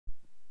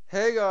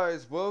Hey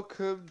guys,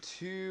 welcome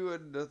to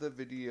another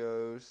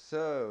video.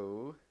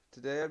 So,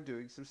 today I'm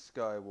doing some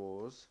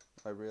Skywars.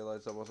 I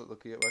realized I wasn't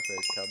looking at my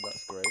face cam,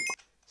 that's great.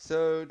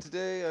 So,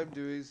 today I'm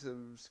doing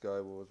some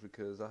Skywars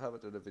because I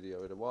haven't done a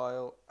video in a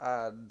while,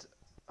 and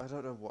I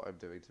don't know what I'm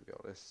doing to be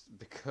honest,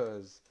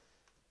 because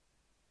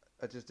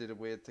I just did a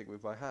weird thing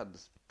with my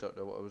hands. Don't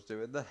know what I was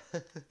doing there.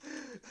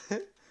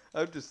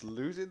 I'm just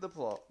losing the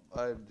plot.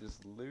 I'm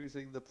just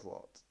losing the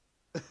plot.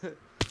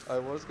 I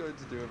was going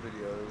to do a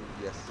video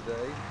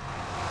yesterday.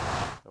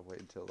 I'll wait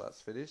until that's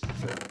finished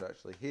so you can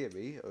actually hear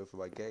me over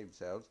my game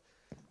sounds.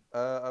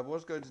 I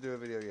was going to do a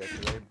video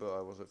yesterday, but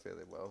I wasn't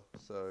feeling well.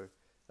 So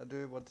I'm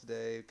doing one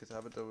today because I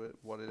haven't done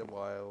one in a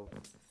while.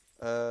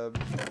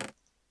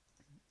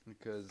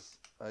 Because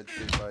I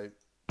did my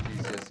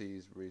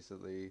GCSEs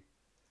recently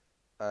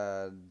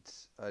and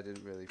I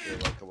didn't really feel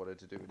like I wanted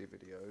to do any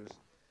videos.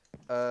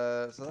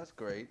 So that's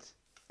great.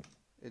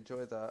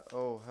 Enjoy that.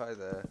 Oh, hi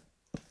there.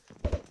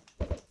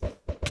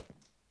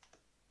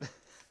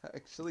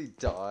 Actually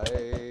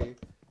die.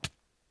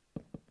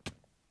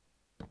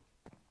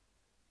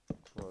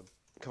 Come on.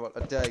 Come on,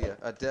 I dare you.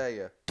 I dare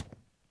you.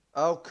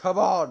 Oh, come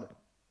on!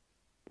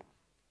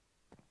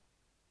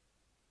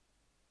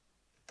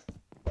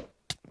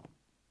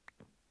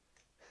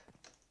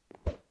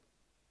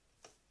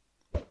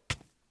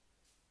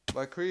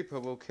 My creeper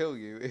will kill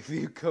you if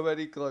you come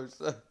any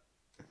closer.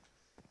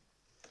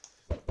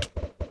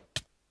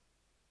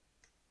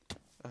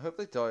 I hope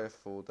they die of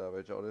full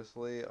damage,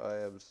 honestly.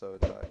 I am so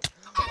attacked.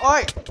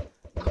 Oi!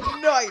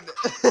 9!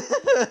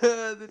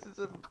 This is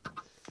a...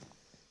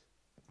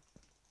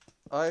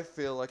 I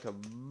feel like a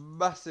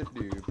massive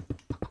noob.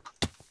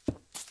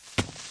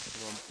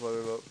 Come on,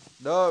 blow him up.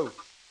 No!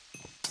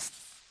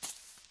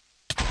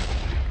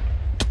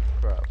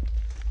 Crap.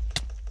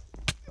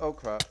 Oh,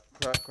 crap.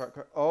 Crap, crap,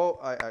 crap. Oh,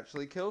 I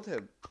actually killed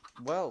him.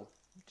 Well,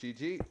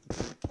 GG.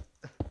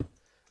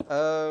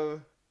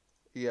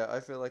 Yeah, I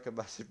feel like a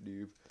massive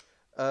noob.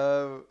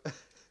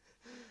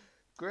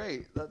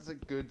 Great, that's a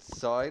good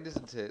sign,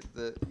 isn't it?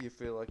 That you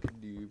feel like a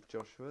noob,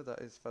 Joshua. That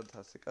is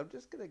fantastic. I'm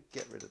just going to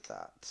get rid of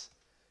that.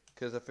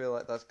 Because I feel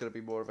like that's going to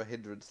be more of a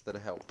hindrance than a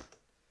help.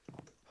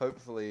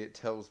 Hopefully it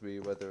tells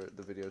me whether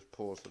the video's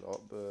paused or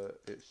not, but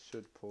it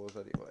should pause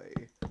anyway.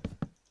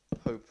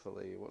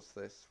 Hopefully. What's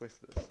this?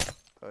 Swiftness.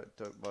 I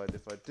don't mind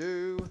if I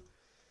do.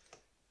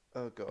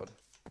 Oh god.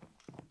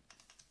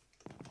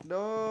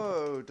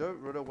 No,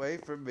 don't run away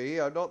from me.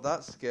 I'm not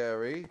that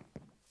scary.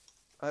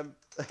 I'm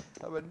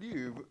a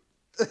noob.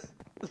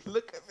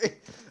 Look at me.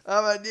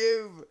 I'm a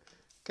noob.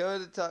 Come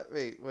and attack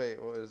me.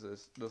 Wait, what is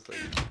this? Nothing.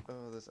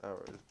 Oh, there's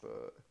arrows,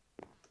 but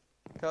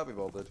can't be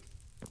bothered.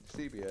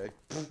 CBA.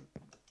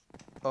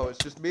 Oh, it's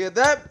just me and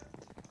them.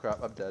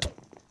 Crap, I'm dead.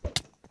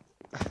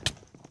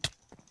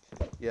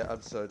 Yeah,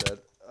 I'm so dead.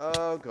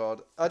 Oh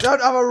god. I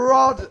don't have a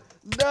rod.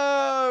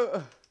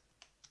 No.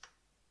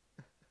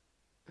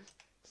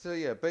 So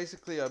yeah,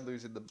 basically I'm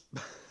losing the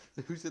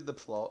losing the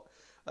plot.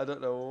 I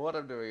don't know what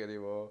I'm doing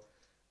anymore.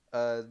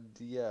 And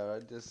yeah,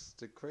 I'm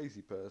just a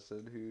crazy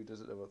person who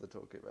doesn't know what they're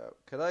talking about.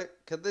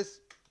 Can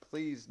this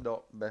please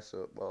not mess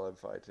up while I'm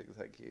fighting?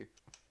 Thank you.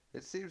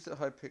 It seems that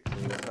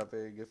Hypixel is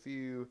having a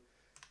few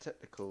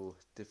technical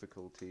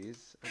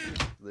difficulties. I'm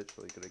just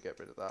literally going to get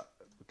rid of that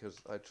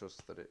because I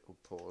trust that it will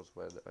pause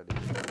when I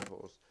need it to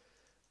pause.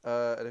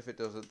 And if it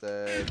doesn't,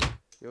 then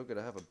you're going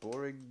to have a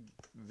boring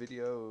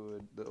video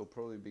that'll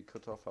probably be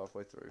cut off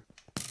halfway through.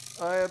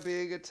 I am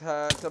being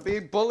attacked. I'm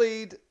being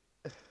bullied.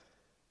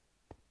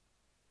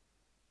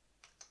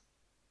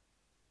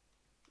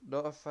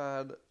 Not a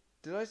fan.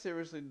 Did I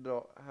seriously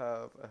not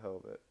have a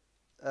helmet?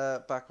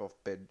 Back off,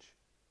 Binge.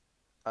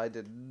 I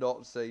did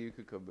not say you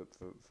could come up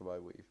for my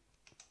weave.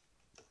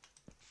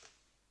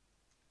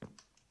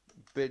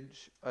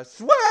 Binge, I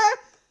swear!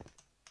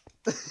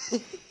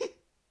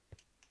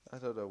 I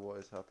don't know what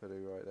is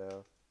happening right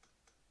now.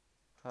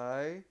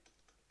 Hi?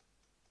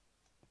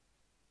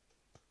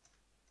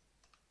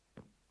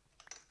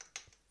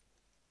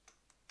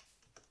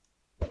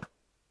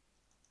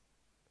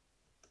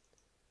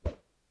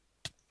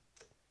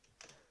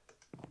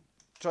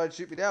 Try and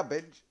shoot me down,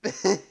 Binge.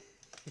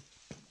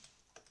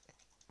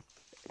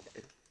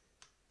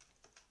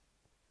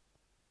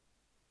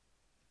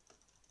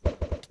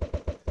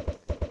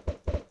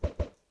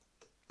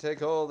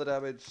 Take all the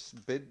damage,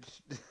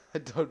 Binge. I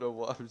don't know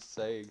what I'm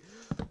saying.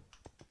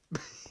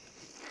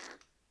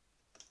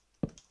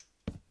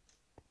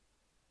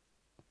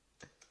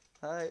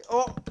 Hi.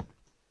 Oh!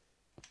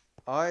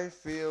 I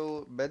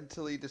feel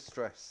mentally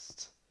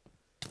distressed.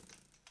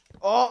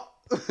 Oh!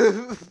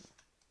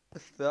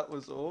 That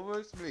was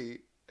almost me.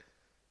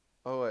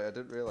 Oh wait, I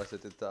didn't realise I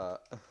did that.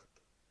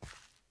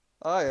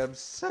 I am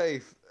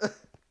safe.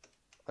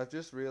 I've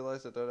just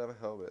realised I don't have a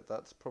helmet.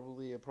 That's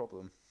probably a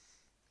problem.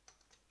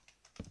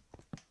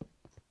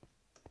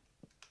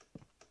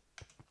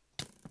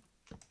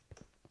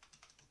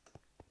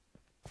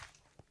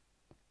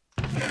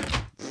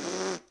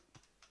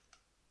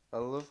 I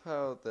love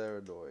how they're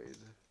annoyed.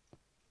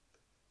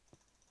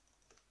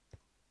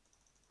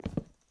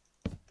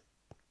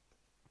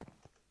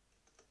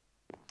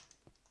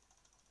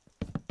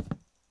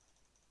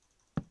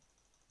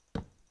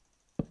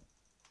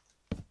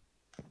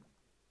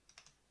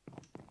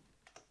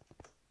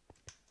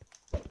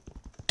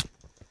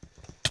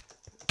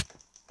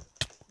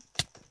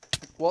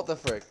 What the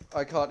frick?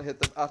 I can't hit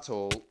them at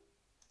all.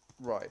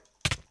 Right.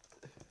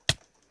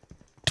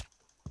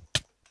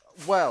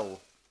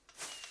 Well.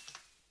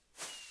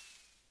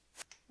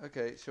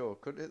 Okay, sure.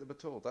 Couldn't hit them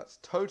at all. That's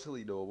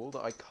totally normal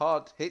that I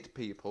can't hit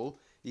people.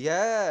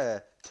 Yeah,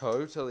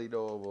 totally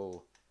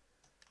normal.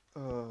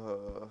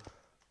 I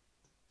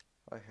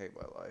hate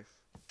my life.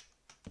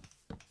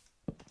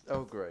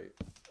 Oh, great.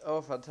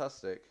 Oh,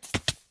 fantastic.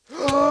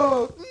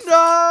 Oh,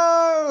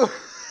 no!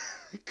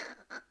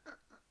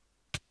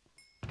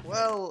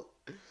 Well,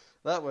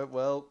 that went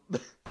well. Need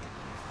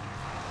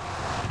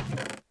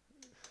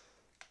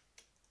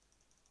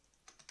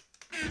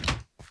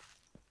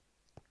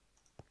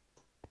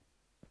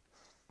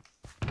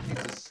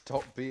to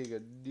stop being a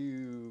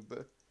noob.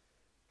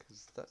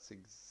 Because that's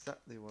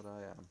exactly what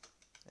I am.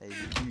 A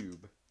noob.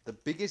 The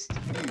biggest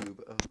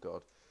noob. Oh,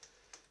 God.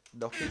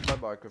 Knocking my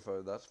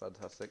microphone. That's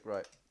fantastic.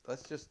 Right.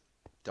 Let's just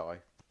die.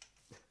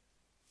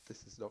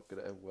 This is not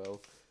going to end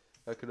well.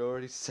 I can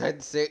already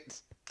sense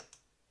it.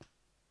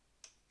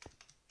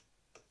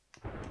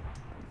 I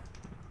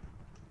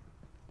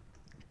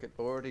can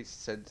already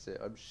sense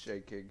it. I'm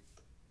shaking.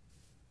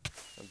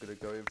 I'm going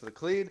to go in for the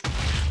clean.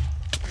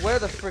 Where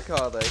the frick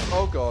are they?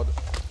 Oh, God.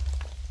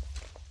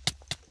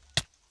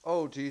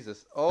 Oh,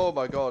 Jesus. Oh,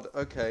 my God.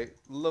 Okay.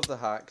 Love the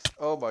hacks.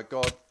 Oh, my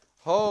God.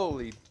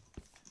 Holy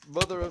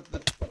mother of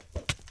the...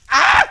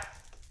 Ah!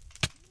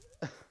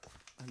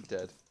 I'm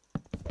dead.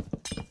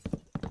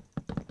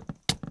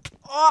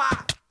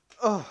 Ah!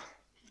 Oh.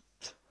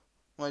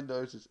 My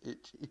nose is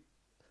itchy.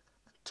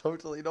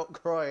 Totally not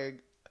crying.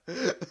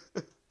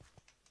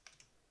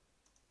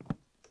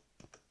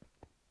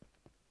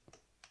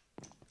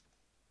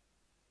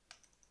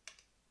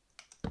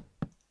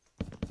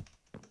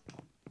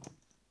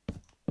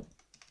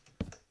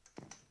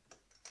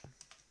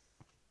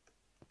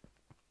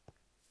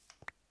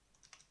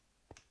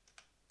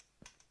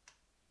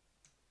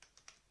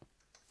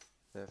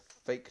 They're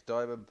fake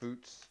diamond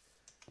boots.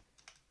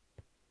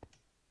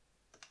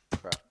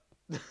 Crap.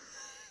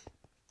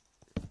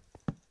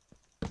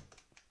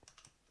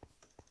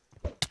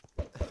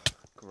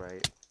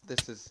 Great.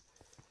 This is...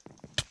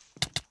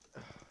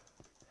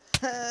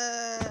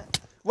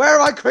 Where are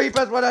my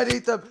creepers when I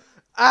need them?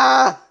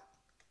 Ah!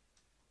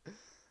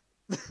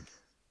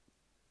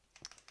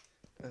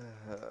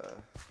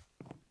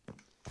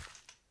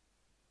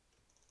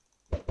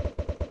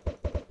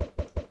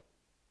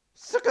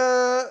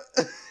 Sucker!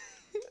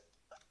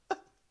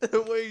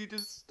 The way you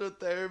just stood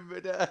there in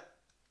midair.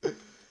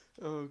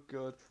 Oh,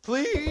 God.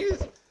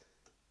 Please!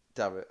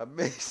 Damn it, I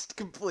missed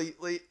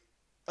completely.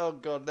 Oh,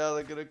 God, now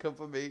they're gonna come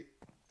for me.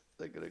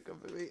 They're gonna come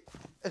for me.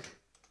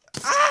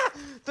 Ah!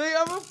 They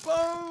have a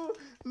bow!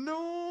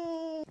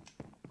 No!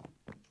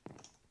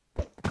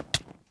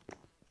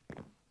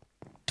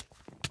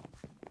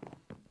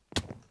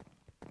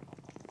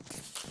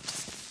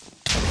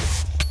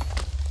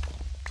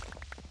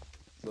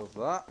 Love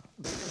that.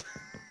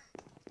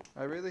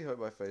 I really hope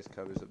my face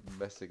cam isn't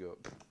messing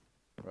up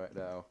right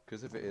now,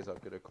 because if it is, I'm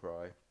gonna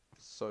cry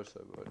so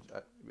much.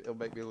 It'll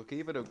make me look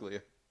even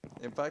uglier.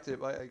 In fact, it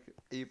might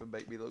even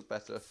make me look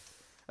better.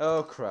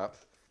 Oh, crap.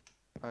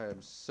 I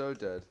am so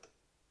dead.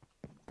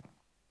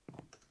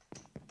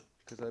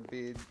 Because I'm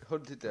being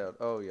hunted down.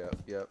 Oh, yep.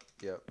 Alright,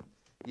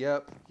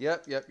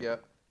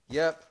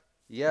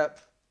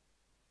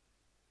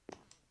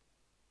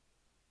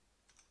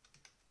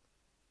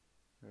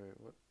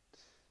 what?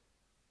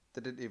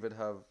 They didn't even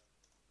have...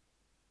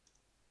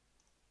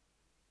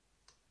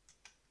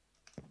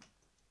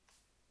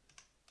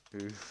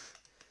 Oof.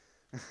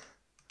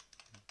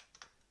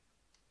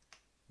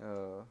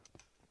 Oh.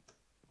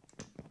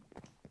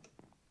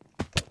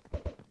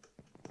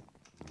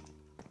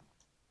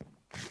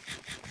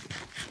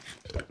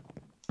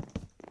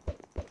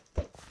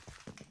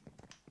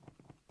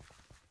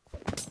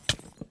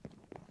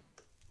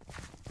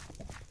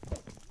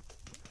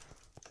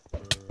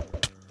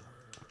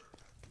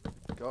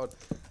 God.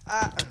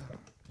 Ah!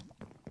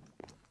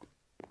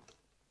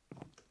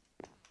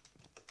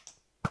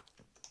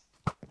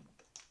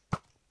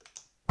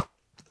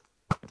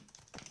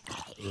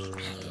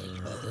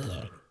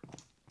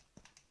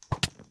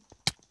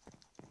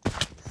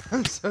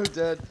 I'm so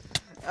dead.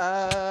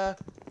 Yeah,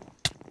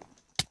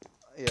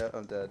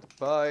 I'm dead.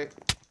 Bye.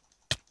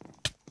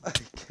 I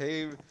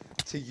came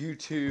to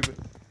YouTube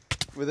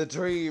with a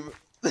dream.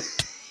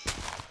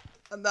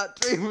 And that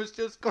dream was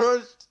just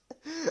crushed.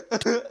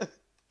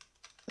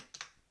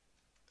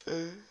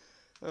 Oh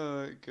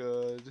my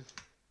God.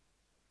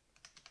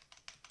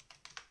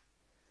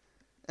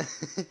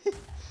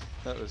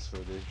 That was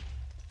funny.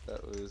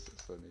 That was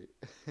funny.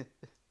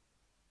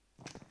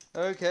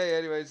 Okay,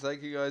 anyways,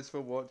 thank you guys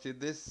for watching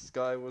this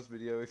Skywars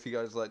video. If you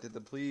guys liked it,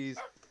 then please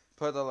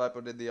put that like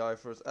button in the eye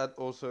for us. And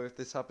also, if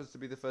this happens to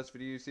be the first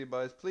video you see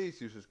by us, please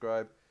do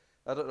subscribe.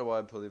 I don't know why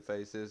I'm pulling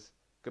faces.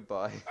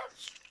 Goodbye.